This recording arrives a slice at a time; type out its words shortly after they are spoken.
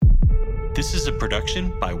This is a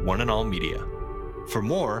production by One and All Media. For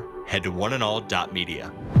more, head to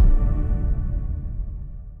oneandall.media.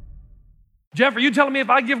 Jeff, are you telling me if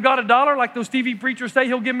I give God $1 like those TV preachers say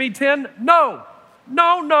he'll give me 10? No.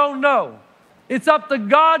 It's up to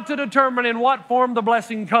God to determine in what form the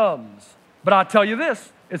blessing comes. But I'll tell you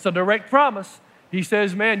this, it's a direct promise. He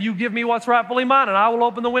says, man, you give me what's rightfully mine and I will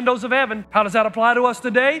open the windows of heaven. How does that apply to us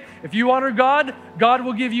today? If you honor God, God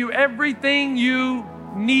will give you everything you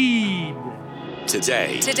need.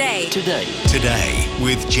 Today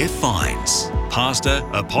with Jeff Vines, pastor,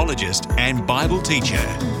 apologist, and Bible teacher.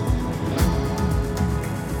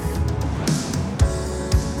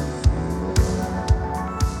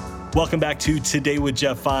 Welcome back to Today with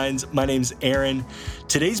Jeff Vines. My name's Aaron.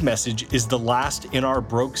 Today's message is the last in our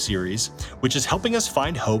Broke series, which is helping us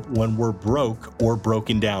find hope when we're broke or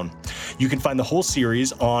broken down. You can find the whole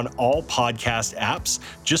series on all podcast apps.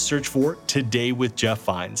 Just search for Today with Jeff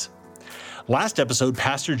Vines. Last episode,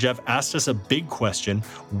 Pastor Jeff asked us a big question: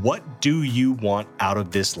 what do you want out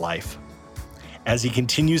of this life? As he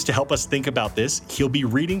continues to help us think about this, he'll be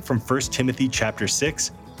reading from 1 Timothy chapter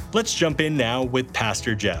 6. Let's jump in now with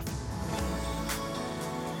Pastor Jeff.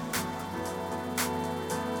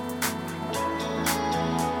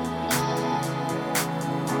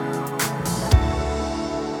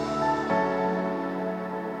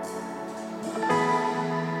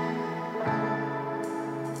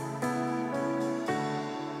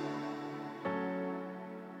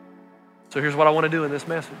 So here's what I want to do in this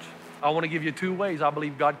message. I want to give you two ways I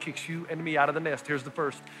believe God kicks you and me out of the nest. Here's the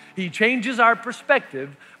first. He changes our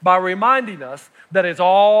perspective by reminding us that it's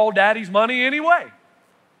all daddy's money anyway.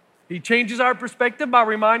 He changes our perspective by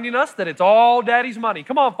reminding us that it's all daddy's money.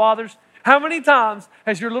 Come on, fathers. How many times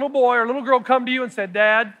has your little boy or little girl come to you and said,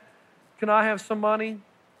 Dad, can I have some money?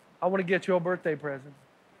 I want to get you a birthday present.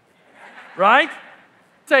 Right?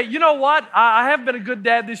 Say, you know what? I have been a good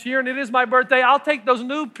dad this year and it is my birthday. I'll take those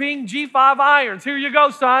new Ping G5 irons. Here you go,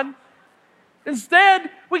 son. Instead,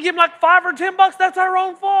 we give him like $5 or $10. That's our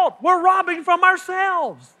own fault. We're robbing from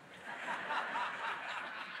ourselves.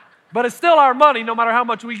 But it's still our money no matter how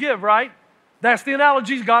much we give, right? That's the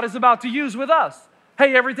analogies God is about to use with us.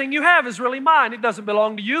 Hey, everything you have is really mine. It doesn't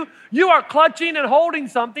belong to you. You are clutching and holding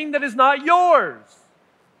something that is not yours.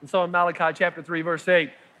 And so in Malachi chapter 3, verse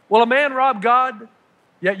 8, will a man rob God?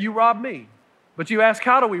 Yet you rob me. But you ask,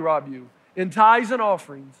 how do we rob you? In tithes and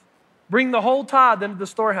offerings. Bring the whole tithe into the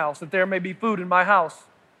storehouse, that there may be food in my house.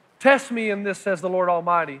 Test me in this, says the Lord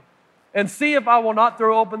Almighty, and see if I will not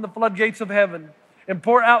throw open the floodgates of heaven and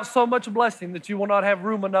pour out so much blessing that you will not have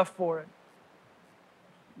room enough for it.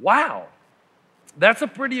 Wow. That's a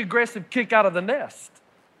pretty aggressive kick out of the nest.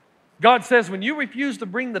 God says, when you refuse to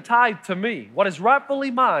bring the tithe to me, what is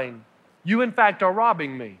rightfully mine, you in fact are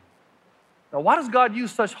robbing me. Now, why does God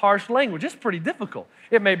use such harsh language? It's pretty difficult.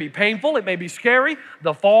 It may be painful. It may be scary.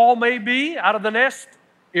 The fall may be out of the nest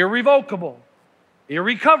irrevocable,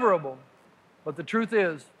 irrecoverable. But the truth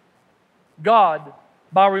is, God,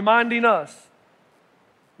 by reminding us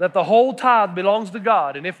that the whole tithe belongs to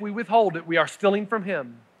God, and if we withhold it, we are stealing from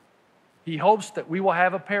Him, He hopes that we will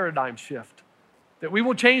have a paradigm shift, that we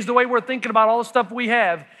will change the way we're thinking about all the stuff we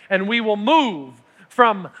have, and we will move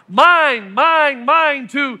from mine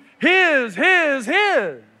to His.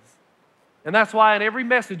 And that's why in every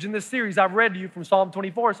message in this series I've read to you from Psalm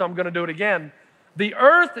 24, so I'm going to do it again. The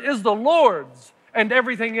earth is the Lord's and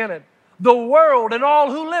everything in it, the world and all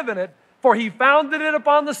who live in it, for He founded it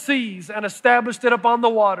upon the seas and established it upon the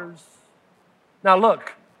waters. Now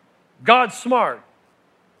look, God's smart.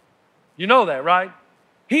 You know that, right?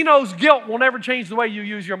 He knows guilt will never change the way you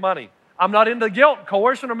use your money. I'm not into guilt,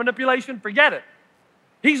 coercion, or manipulation. Forget it.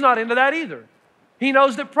 He's not into that either. He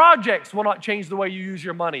knows that projects will not change the way you use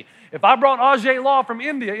your money. If I brought Ajay Law from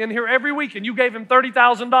India in here every week and you gave him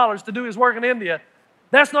 $30,000 to do his work in India,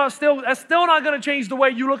 that's still not going to change the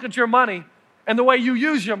way you look at your money and the way you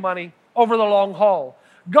use your money over the long haul.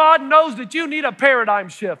 God knows that you need a paradigm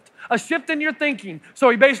shift, a shift in your thinking.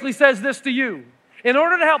 So He basically says this to you. In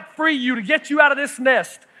order to help free you, to get you out of this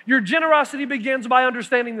nest, your generosity begins by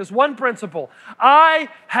understanding this one principle. I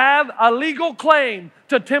have a legal claim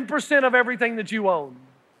to 10% of everything that you own.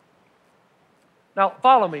 Now,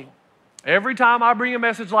 follow me. Every time I bring a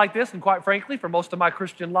message like this, and quite frankly, for most of my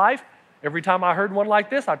Christian life, every time I heard one like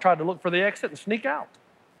this, I tried to look for the exit and sneak out.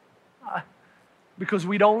 Because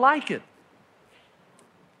we don't like it.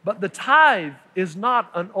 But the tithe is not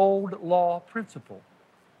an old law principle.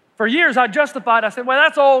 For years, I justified, I said, well,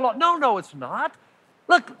 that's old law. No, it's not.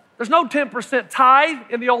 Look, there's no 10% tithe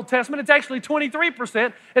in the Old Testament. It's actually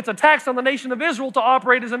 23%. It's a tax on the nation of Israel to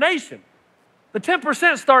operate as a nation. The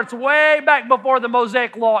 10% starts way back before the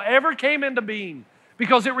Mosaic law ever came into being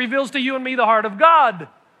because it reveals to you and me the heart of God.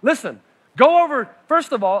 Listen, go over,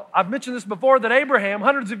 first of all, I've mentioned this before, that Abraham,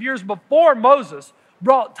 hundreds of years before Moses,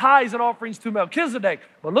 brought tithes and offerings to Melchizedek.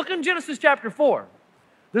 But look in Genesis chapter 4.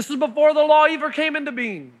 This is before the law ever came into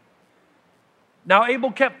being. Now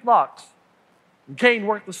Abel kept flocks, and Cain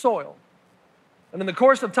worked the soil. And in the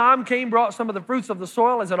course of time, Cain brought some of the fruits of the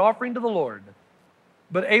soil as an offering to the Lord.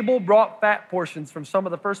 But Abel brought fat portions from some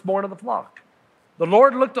of the firstborn of the flock. The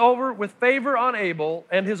Lord looked over with favor on Abel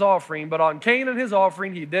and his offering, but on Cain and his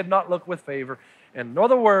offering he did not look with favor. In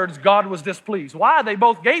other words, God was displeased. Why? They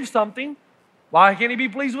both gave something. Why can't he be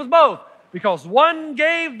pleased with both? Because one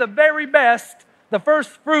gave the very best, the first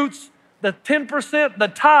fruits, the 10%, the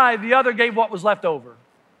tithe, the other gave what was left over.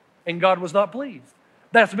 And God was not pleased.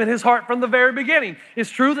 That's been his heart from the very beginning. It's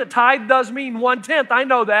true that tithe does mean 1/10. I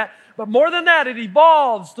know that. But more than that, it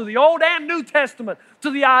evolves to the Old and New Testament to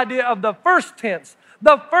the idea of the first tenths,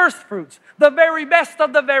 the first fruits, the very best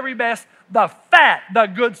of the very best, the fat, the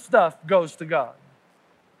good stuff goes to God.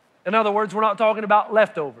 In other words, we're not talking about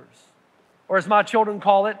leftovers, or as my children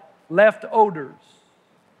call it, left-odors.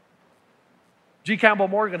 G. Campbell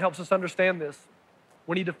Morgan helps us understand this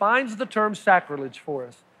when he defines the term sacrilege for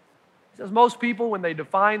us. He says most people, when they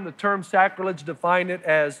define the term sacrilege, define it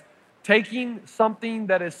as taking something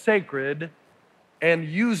that is sacred and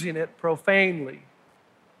using it profanely.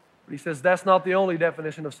 But he says that's not the only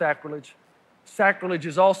definition of sacrilege. Sacrilege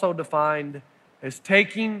is also defined as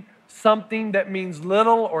taking something that means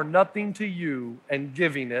little or nothing to you and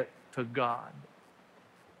giving it to God.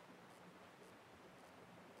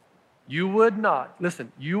 You would not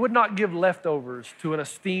give leftovers to an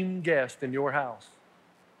esteemed guest in your house.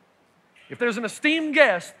 If there's an esteemed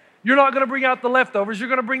guest, you're not going to bring out the leftovers. You're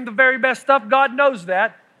going to bring the very best stuff. God knows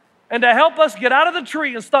that. And to help us get out of the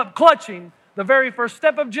tree and stop clutching, the very first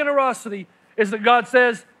step of generosity is that God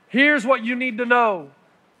says, here's what you need to know.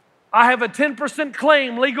 I have a 10%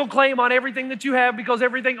 claim, legal claim on everything that you have because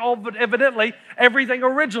everything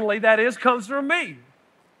originally, that is, comes from me.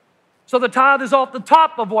 So the tithe is off the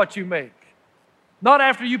top of what you make, not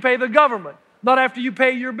after you pay the government, not after you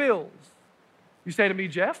pay your bills. You say to me,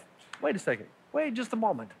 Jeff, wait a second. Wait just a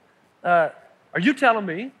moment. Are you telling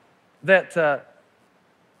me that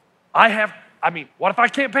what if I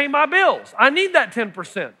can't pay my bills? I need that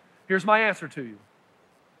 10%. Here's my answer to you.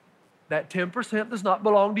 That 10% does not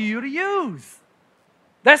belong to you to use.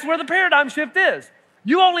 That's where the paradigm shift is.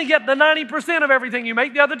 You only get the 90% of everything you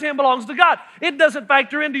make. The other 10 belongs to God. It doesn't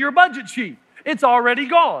factor into your budget sheet. It's already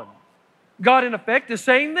gone. God, in effect, is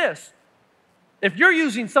saying this. If you're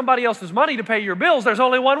using somebody else's money to pay your bills, there's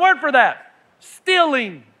only one word for that.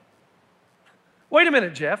 Stealing. Wait a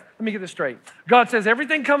minute, Jeff. Let me get this straight. God says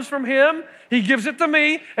everything comes from him. He gives it to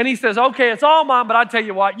me, and he says, okay, it's all mine, but I tell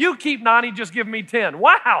you what, you keep 90, just give me 10.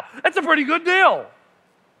 Wow, that's a pretty good deal.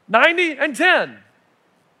 90 and 10.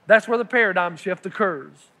 That's where the paradigm shift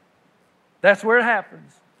occurs. That's where it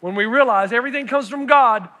happens. When we realize everything comes from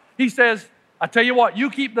God, he says, I tell you what, you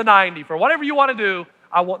keep the 90. For whatever you want to do,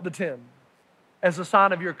 I want the 10. As a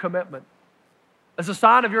sign of your commitment. As a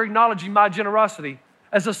sign of your acknowledging my generosity.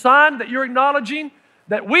 As a sign that you're acknowledging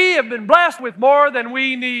that we have been blessed with more than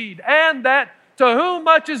we need. And that to whom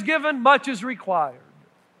much is given, much is required.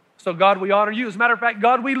 So God, we honor you. As a matter of fact,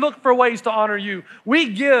 God, we look for ways to honor you. We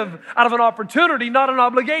give out of an opportunity, not an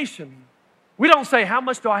obligation. We don't say, how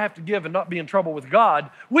much do I have to give and not be in trouble with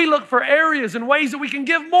God? We look for areas and ways that we can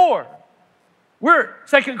give more. We're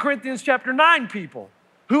 2 Corinthians chapter 9 people.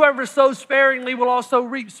 Whoever sows sparingly will also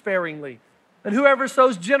reap sparingly. And whoever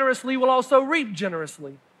sows generously will also reap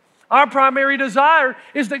generously. Our primary desire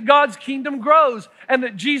is that God's kingdom grows and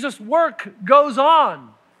that Jesus' work goes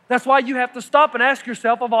on. That's why you have to stop and ask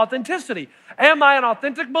yourself of authenticity. Am I an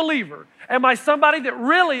authentic believer? Am I somebody that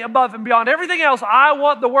really, above and beyond everything else, I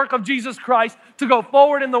want the work of Jesus Christ to go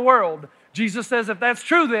forward in the world? Jesus says, if that's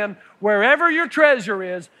true, then wherever your treasure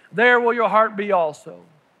is, there will your heart be also.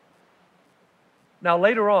 Now,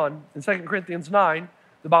 later on in 2 Corinthians 9,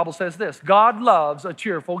 the Bible says this, God loves a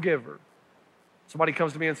cheerful giver. Somebody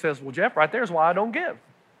comes to me and says, well, Jeff, right there's why I don't give.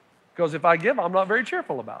 Because if I give, I'm not very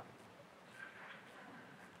cheerful about it.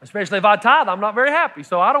 Especially if I tithe, I'm not very happy.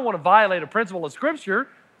 So I don't want to violate a principle of Scripture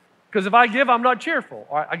because if I give, I'm not cheerful.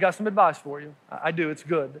 All right, I got some advice for you. I do, it's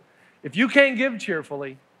good. If you can't give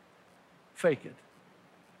cheerfully, fake it.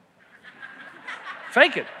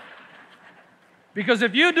 Fake it. Because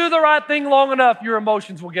if you do the right thing long enough, your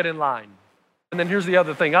emotions will get in line. And then here's the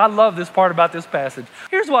other thing. I love this part about this passage.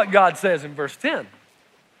 Here's what God says in verse 10.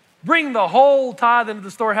 Bring the whole tithe into the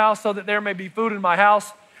storehouse so that there may be food in my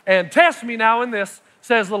house. And test me now in this,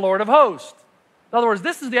 says the Lord of hosts. In other words,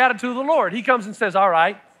 this is the attitude of the Lord. He comes and says, all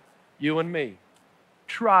right, you and me,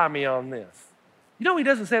 try me on this. You know he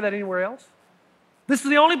doesn't say that anywhere else? This is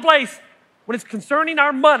the only place when it's concerning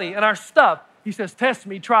our money and our stuff, he says, test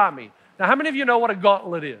me, try me. Now, how many of you know what a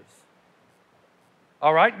gauntlet is?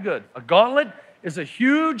 All right, good. A gauntlet is a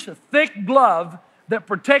huge, thick glove that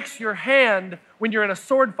protects your hand when you're in a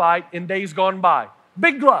sword fight in days gone by.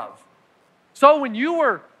 Big glove. So when you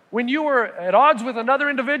were at odds with another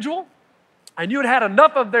individual and you had had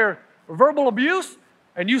enough of their verbal abuse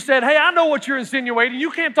and you said, hey, I know what you're insinuating.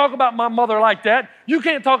 You can't talk about my mother like that. You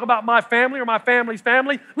can't talk about my family or my family's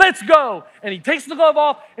family. Let's go. And he takes the glove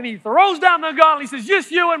off and he throws down the gauntlet. He says,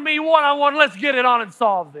 just you and me, one-on-one. Let's get it on and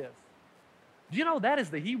solve this. Do you know that is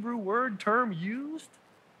the Hebrew word term used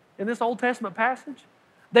in this Old Testament passage?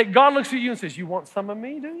 That God looks at you and says, you want some of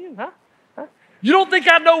me, do you? Huh? You don't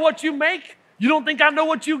think I know what you make? You don't think I know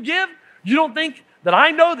what you give? You don't think that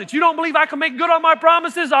I know that you don't believe I can make good on my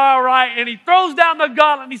promises? All right. And he throws down the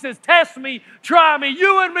gauntlet and he says, test me, try me,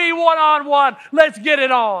 you and me one-on-one. Let's get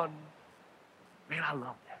it on. Man, I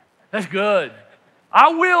love that. That's good. I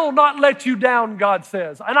will not let you down, God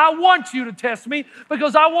says. And I want you to test me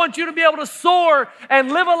because I want you to be able to soar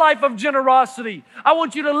and live a life of generosity. I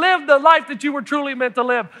want you to live the life that you were truly meant to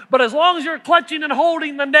live. But as long as you're clutching and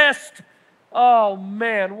holding the nest, oh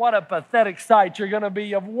man, what a pathetic sight you're going to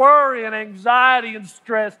be of worry and anxiety and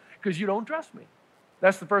stress because you don't trust me.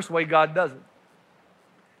 That's the first way God does it.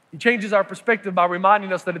 He changes our perspective by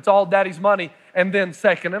reminding us that it's all Daddy's money, and then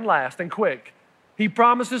second and last and quick, He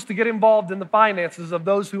promises to get involved in the finances of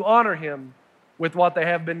those who honor Him with what they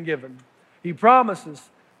have been given. He promises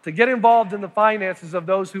to get involved in the finances of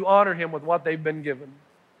those who honor Him with what they've been given.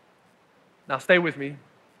 Now stay with me.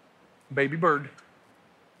 Baby bird.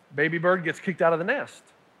 Baby bird gets kicked out of the nest.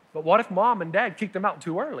 But what if mom and dad kicked him out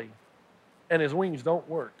too early and his wings don't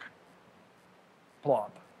work?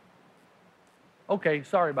 Plop. Okay,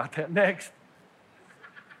 sorry about that. Next.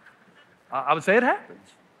 I would say it happens.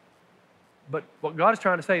 But what God is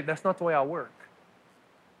trying to say, that's not the way I work.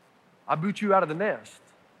 I boot you out of the nest.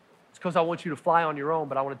 It's because I want you to fly on your own,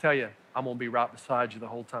 but I want to tell you, I'm going to be right beside you the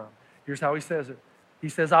whole time. Here's how He says it. He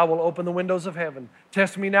says, I will open the windows of heaven.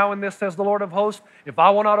 Test me now in this, says the Lord of hosts, if I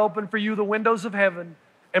will not open for you the windows of heaven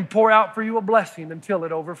and pour out for you a blessing until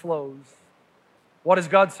it overflows. What is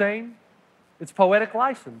God saying? It's poetic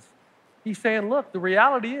license. He's saying, look, the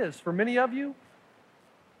reality is, for many of you,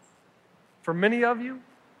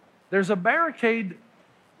 there's a barricade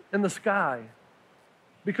in the sky.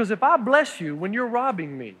 Because if I bless you when you're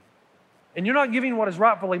robbing me and you're not giving what is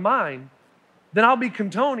rightfully mine, then I'll be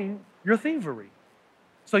condoning your thievery.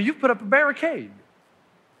 So you've put up a barricade.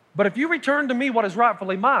 But if you return to me what is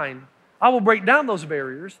rightfully mine, I will break down those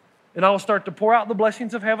barriers and I will start to pour out the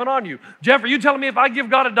blessings of heaven on you. Jeff, are you telling me if I give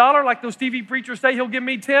God $1 like those TV preachers say He'll give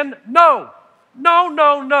me 10? No.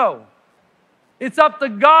 It's up to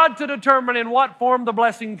God to determine in what form the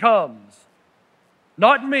blessing comes.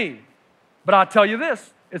 Not me. But I tell you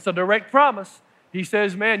this, it's a direct promise. He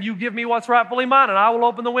says, man, you give me what's rightfully mine and I will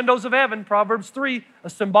open the windows of heaven. Proverbs 3, a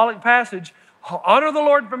symbolic passage. Honor the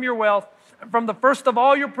Lord from your wealth and from the first of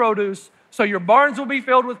all your produce, so your barns will be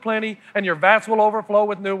filled with plenty and your vats will overflow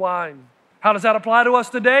with new wine. How does that apply to us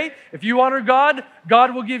today? If you honor God,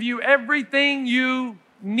 God will give you everything you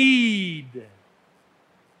need.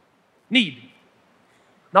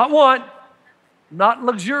 Not want, not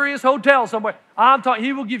luxurious hotel somewhere. I'm talking,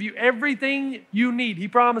 He will give you everything you need. He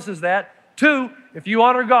promises that. 2, if you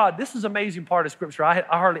honor God, this is an amazing part of Scripture I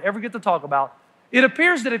hardly ever get to talk about. It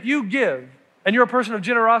appears that if you give and you're a person of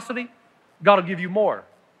generosity, God will give you more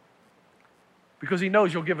because He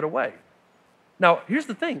knows you'll give it away. Now, here's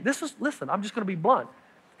the thing. Listen, I'm just going to be blunt.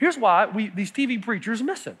 Here's why these TV preachers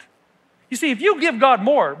miss it. You see, if you give God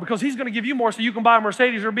more because He's going to give you more so you can buy a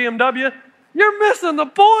Mercedes or a BMW, you're missing the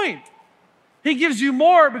point. He gives you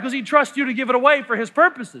more because He trusts you to give it away for His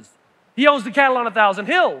purposes. He owns the cattle on 1,000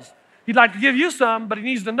 hills. He'd like to give you some, but He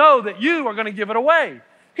needs to know that you are going to give it away.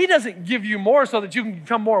 He doesn't give you more so that you can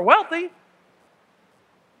become more wealthy.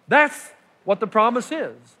 That's what the promise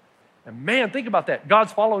is. And man, think about that.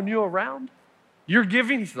 God's following you around. You're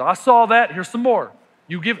giving. He says, I saw that. Here's some more.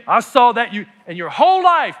 You give. I saw that. And your whole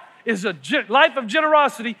life is a life of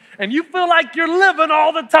generosity, and you feel like you're living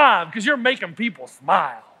all the time because you're making people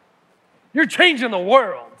smile. You're changing the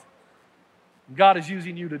world. God is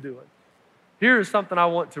using you to do it. Here is something I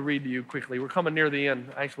want to read to you quickly. We're coming near the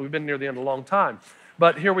end. Actually, we've been near the end a long time.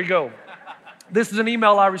 But here we go. This is an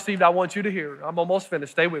email I received I want you to hear. I'm almost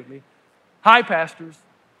finished. Stay with me. Hi, pastors.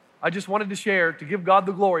 I just wanted to share, to give God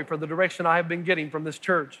the glory for the direction I have been getting from this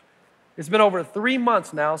church. It's been over 3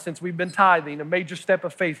 months now since we've been tithing, a major step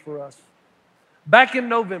of faith for us. Back in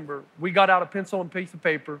November, we got out a pencil and piece of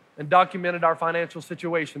paper and documented our financial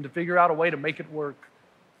situation to figure out a way to make it work.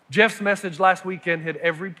 Jeff's message last weekend hit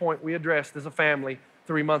every point we addressed as a family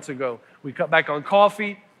 3 months ago. We cut back on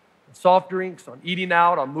coffee, on soft drinks, on eating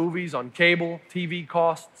out, on movies, on cable, TV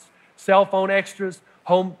costs, cell phone extras,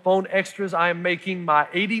 home phone extras. I am making my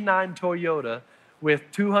 89 Toyota with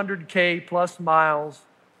 200K plus miles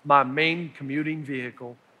my main commuting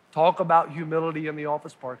vehicle. Talk about humility in the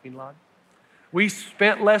office parking lot. We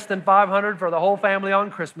spent less than $500 for the whole family on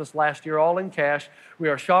Christmas last year, all in cash. We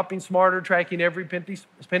are shopping smarter, tracking every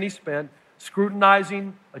penny spent,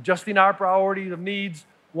 scrutinizing, adjusting our priorities of needs,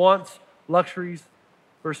 wants, luxuries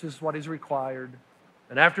versus what is required.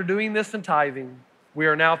 And after doing this and tithing, we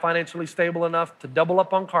are now financially stable enough to double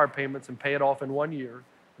up on car payments and pay it off in 1 year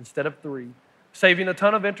instead of 3, saving a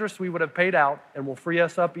ton of interest we would have paid out and will free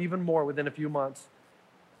us up even more within a few months.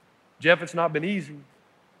 Jeff, it's not been easy.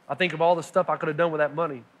 I think of all the stuff I could have done with that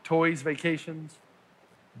money. Toys, vacations, ...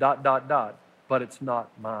 But it's not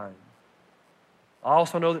mine. I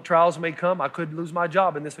also know that trials may come. I could lose my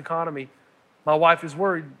job in this economy. My wife is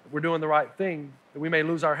worried we're doing the right thing, that we may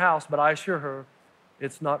lose our house, but I assure her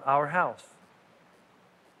it's not our house.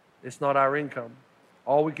 It's not our income.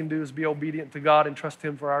 All we can do is be obedient to God and trust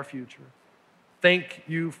Him for our future. Thank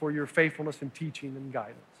you for your faithfulness in teaching and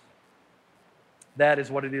guidance. That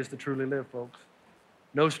is what it is to truly live, folks.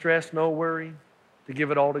 No stress, no worry, to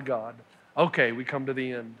give it all to God. Okay, we come to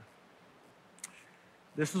the end.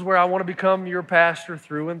 This is where I want to become your pastor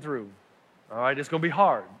through and through. All right, it's going to be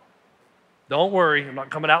hard. Don't worry, I'm not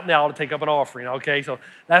coming out now to take up an offering, okay? So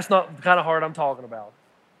that's not the kind of hard I'm talking about.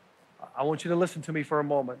 I want you to listen to me for a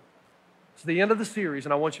moment. It's the end of the series,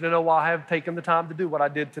 and I want you to know why I have taken the time to do what I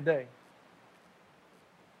did today.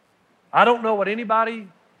 I don't know what anybody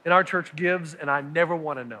in our church gives, and I never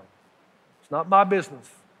want to know. It's not my business.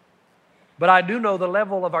 But I do know the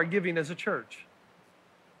level of our giving as a church.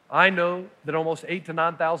 I know that almost 8,000 to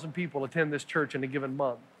 9,000 people attend this church in a given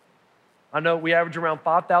month. I know we average around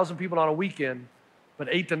 5,000 people on a weekend, but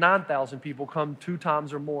 8,000 to 9,000 people come 2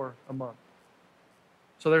 times or more a month.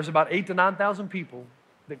 So there's about 8,000 to 9,000 people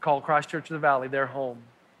that call Christ Church of the Valley their home.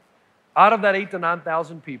 Out of that 8,000 to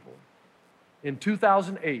 9,000 people, in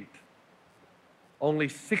 2008, only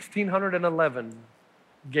 1,611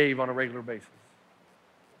 gave on a regular basis.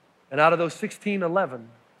 And out of those 1,611,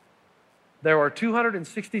 there are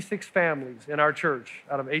 266 families in our church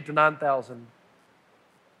out of 8,000 to 9,000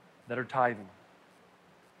 that are tithing.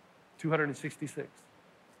 266.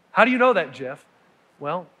 How do you know that, Jeff?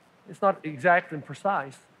 Well, it's not exact and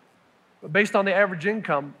precise, but based on the average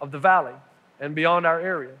income of the valley and beyond our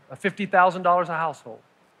area, of $50,000 a household.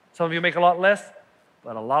 Some of you make a lot less,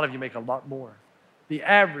 but a lot of you make a lot more. The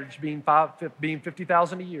average being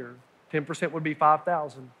 $50,000 a year, 10% would be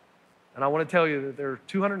 $5,000. And I want to tell you that there are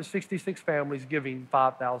 266 families giving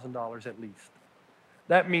 $5,000 at least.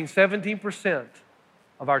 That means 17%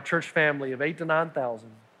 of our church family of 8,000 to 9,000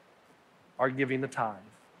 are giving the tithe.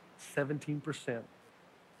 17%,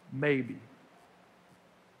 maybe.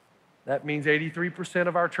 That means 83%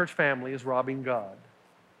 of our church family is robbing God.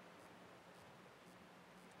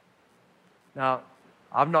 Now,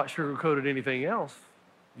 I've not sugarcoated anything else.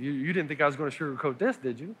 You didn't think I was going to sugarcoat this,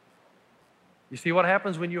 did you? You see what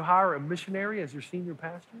happens when you hire a missionary as your senior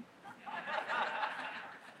pastor?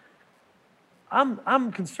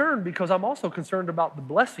 I'm concerned because I'm also concerned about the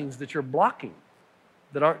blessings that you're blocking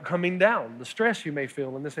that aren't coming down, the stress you may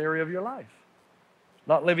feel in this area of your life,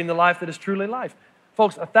 not living the life that is truly life.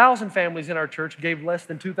 Folks, 1,000 families in our church gave less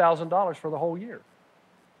than $2,000 for the whole year.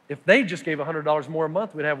 If they just gave $100 more a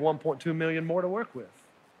month, we'd have 1.2 million more to work with.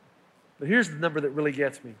 But here's the number that really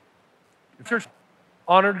gets me. If church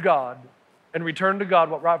honored God and returned to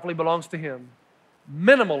God what rightfully belongs to Him,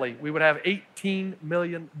 minimally, we would have $18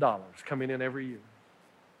 million coming in every year.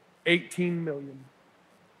 18 million.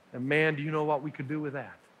 And man, do you know what we could do with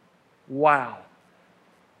that? Wow.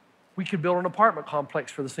 We could build an apartment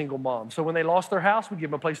complex for the single mom. So when they lost their house, we'd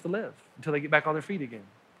give them a place to live until they get back on their feet again.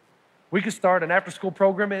 We could start an after-school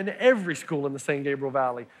program in every school in the San Gabriel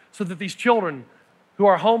Valley so that these children who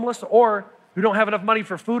are homeless or who don't have enough money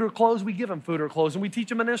for food or clothes, we give them food or clothes, and we teach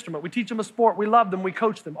them an instrument. We teach them a sport. We love them. We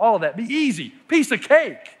coach them. All of that. Be easy. Piece of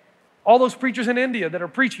cake. All those preachers in India that are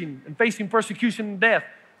preaching and facing persecution and death,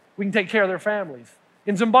 we can take care of their families.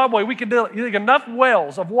 In Zimbabwe, we could dig enough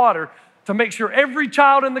wells of water to make sure every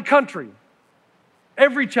child in the country,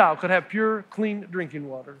 every child could have pure, clean drinking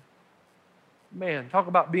water. Man, talk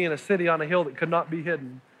about being a city on a hill that could not be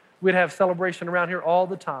hidden. We'd have celebration around here all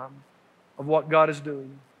the time of what God is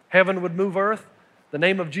doing. Heaven would move earth, the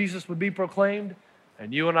name of Jesus would be proclaimed,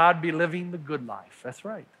 and you and I'd be living the good life. That's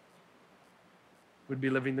right. we'd be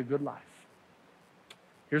living the good life.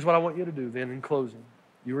 Here's what I want you to do then in closing.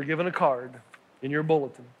 You were given a card in your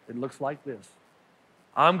bulletin. It looks like this.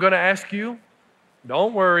 I'm going to ask you,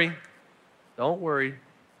 don't worry,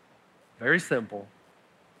 very simple.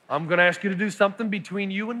 I'm going to ask you to do something between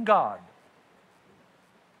you and God.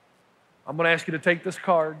 I'm going to ask you to take this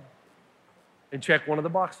card and check one of the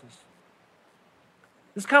boxes.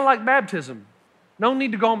 It's kind of like baptism. No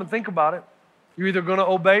need to go home and think about it. You're either going to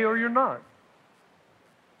obey or you're not.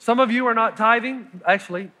 Some of you are not tithing.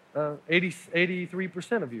 Actually,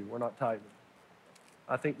 83% of you are not tithing.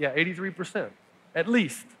 I think, 83%. At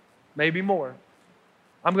least, maybe more.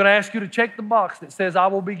 I'm going to ask you to check the box that says, I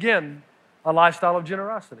will begin a lifestyle of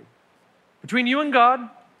generosity. Between you and God,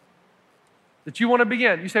 that you want to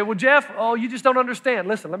begin. You say, well, Jeff, you just don't understand.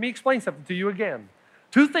 Listen, let me explain something to you again.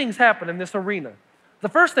 Two things happen in this arena. The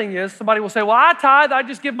first thing is, somebody will say, well, I tithe, I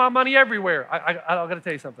just give my money everywhere. I got to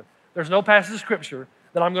tell you something. There's no passage of Scripture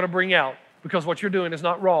that I'm going to bring out because what you're doing is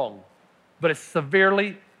not wrong, but it's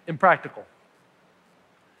severely impractical.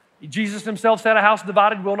 Jesus himself said, a house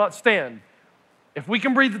divided will not stand. If we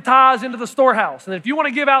can breathe the tithes into the storehouse, and if you want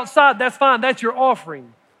to give outside, that's fine, that's your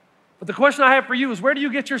offering. But the question I have for you is, where do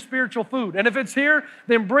you get your spiritual food? And if it's here,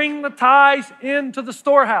 then bring the tithes into the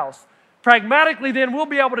storehouse. Pragmatically, then, we'll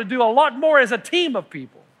be able to do a lot more as a team of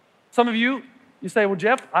people. Some of you say, well,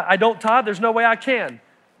 Jeff, I don't tithe, there's no way I can.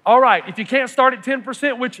 All right, if you can't start at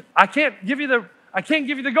 10%, which I can't give you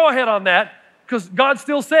the go-ahead on that, because God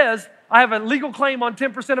still says, I have a legal claim on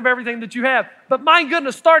 10% of everything that you have. But my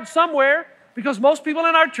goodness, start somewhere, because most people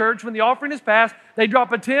in our church, when the offering is passed, they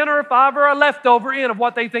drop a 10 or a 5 or a leftover in of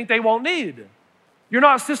what they think they won't need. You're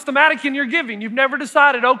not systematic in your giving. You've never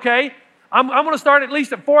decided, okay, I'm going to start at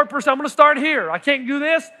least at 4%. I'm going to start here. I can't do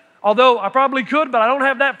this, although I probably could, but I don't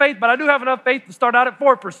have that faith, but I do have enough faith to start out at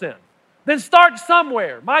 4%. Then start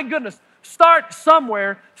somewhere. My goodness, start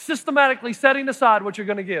somewhere, systematically setting aside what you're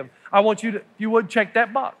going to give. I want you to, if you would, check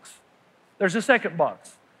that box. There's a second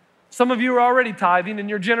box. Some of you are already tithing and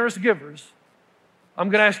you're generous givers. I'm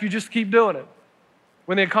going to ask you just to keep doing it.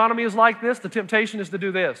 When the economy is like this, the temptation is to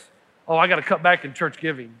do this. Oh, I got to cut back in church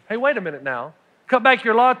giving. Hey, wait a minute now. Cut back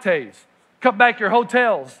your lattes. Cut back your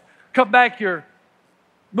hotels. Cut back your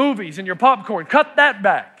movies and your popcorn. Cut that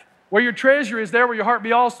back. Where your treasure is, there will your heart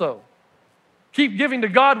be also. Keep giving to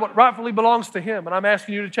God what rightfully belongs to Him. And I'm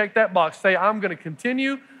asking you to check that box. Say, I'm going to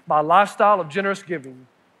continue my lifestyle of generous giving.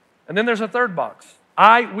 And then there's a third box.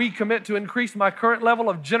 We commit to increase my current level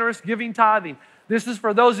of generous giving tithing. This is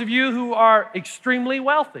for those of you who are extremely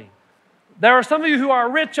wealthy. There are some of you who are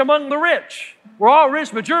rich among the rich. We're all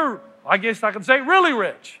rich, but you're, I guess I can say, really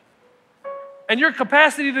rich. And your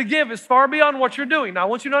capacity to give is far beyond what you're doing. Now, I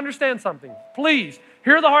want you to understand something. Please,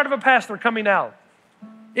 hear the heart of a pastor coming out.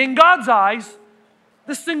 In God's eyes,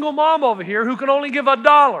 this single mom over here who can only give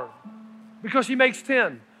 $1 because she makes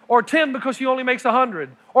 10, or 10 because she only makes 100,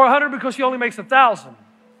 or 100 because she only makes 1,000.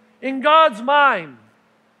 In God's mind,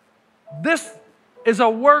 this is a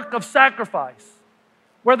work of sacrifice,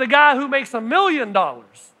 where the guy who makes $1 million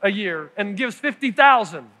a year and gives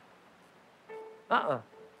 50,000,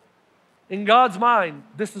 in God's mind,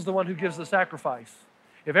 this is the one who gives the sacrifice.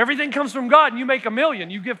 If everything comes from God and you make $1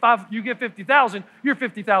 million, you give 50,000, you're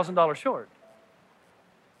 $50,000 short.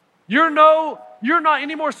 You're not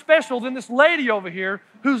any more special than this lady over here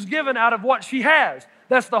who's given out of what she has.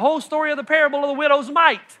 That's the whole story of the parable of the widow's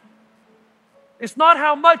mite. It's not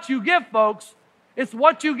how much you give, folks. It's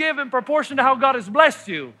what you give in proportion to how God has blessed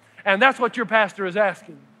you. And that's what your pastor is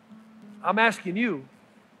asking. I'm asking you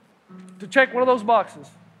to check one of those boxes.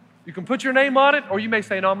 You can put your name on it, or you may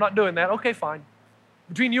say, no, I'm not doing that. Okay, fine.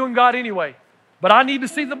 Between you and God anyway. But I need to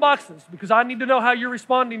see the boxes because I need to know how you're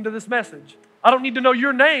responding to this message. I don't need to know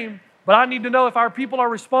your name, but I need to know if our people are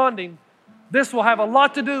responding. This will have a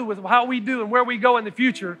lot to do with how we do and where we go in the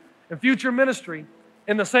future, and future ministry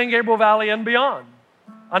in the San Gabriel Valley and beyond.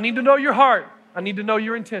 I need to know your heart. I need to know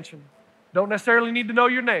your intention. Don't necessarily need to know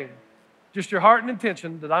your name. Just your heart and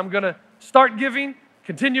intention that I'm going to start giving,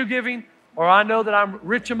 continue giving, or I know that I'm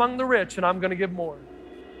rich among the rich and I'm going to give more.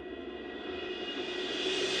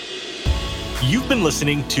 You've been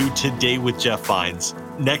listening to Today with Jeff Vines.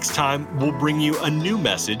 Next time, we'll bring you a new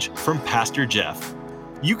message from Pastor Jeff.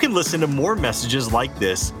 You can listen to more messages like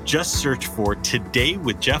this. Just search for Today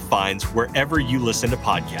with Jeff Vines wherever you listen to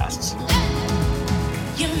podcasts.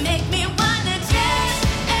 You make me wanna dance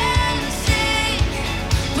and sing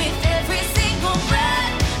with every single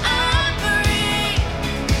breath I breathe.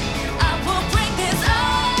 I will bring this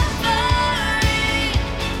offering.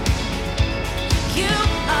 You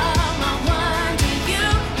are my wonder. You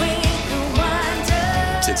bring the wonder.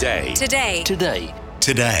 Today.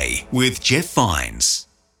 Today with Jeff Vines.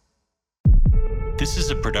 This is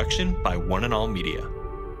a production by One and All Media.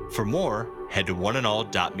 For more, head to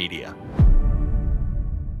oneandall.media.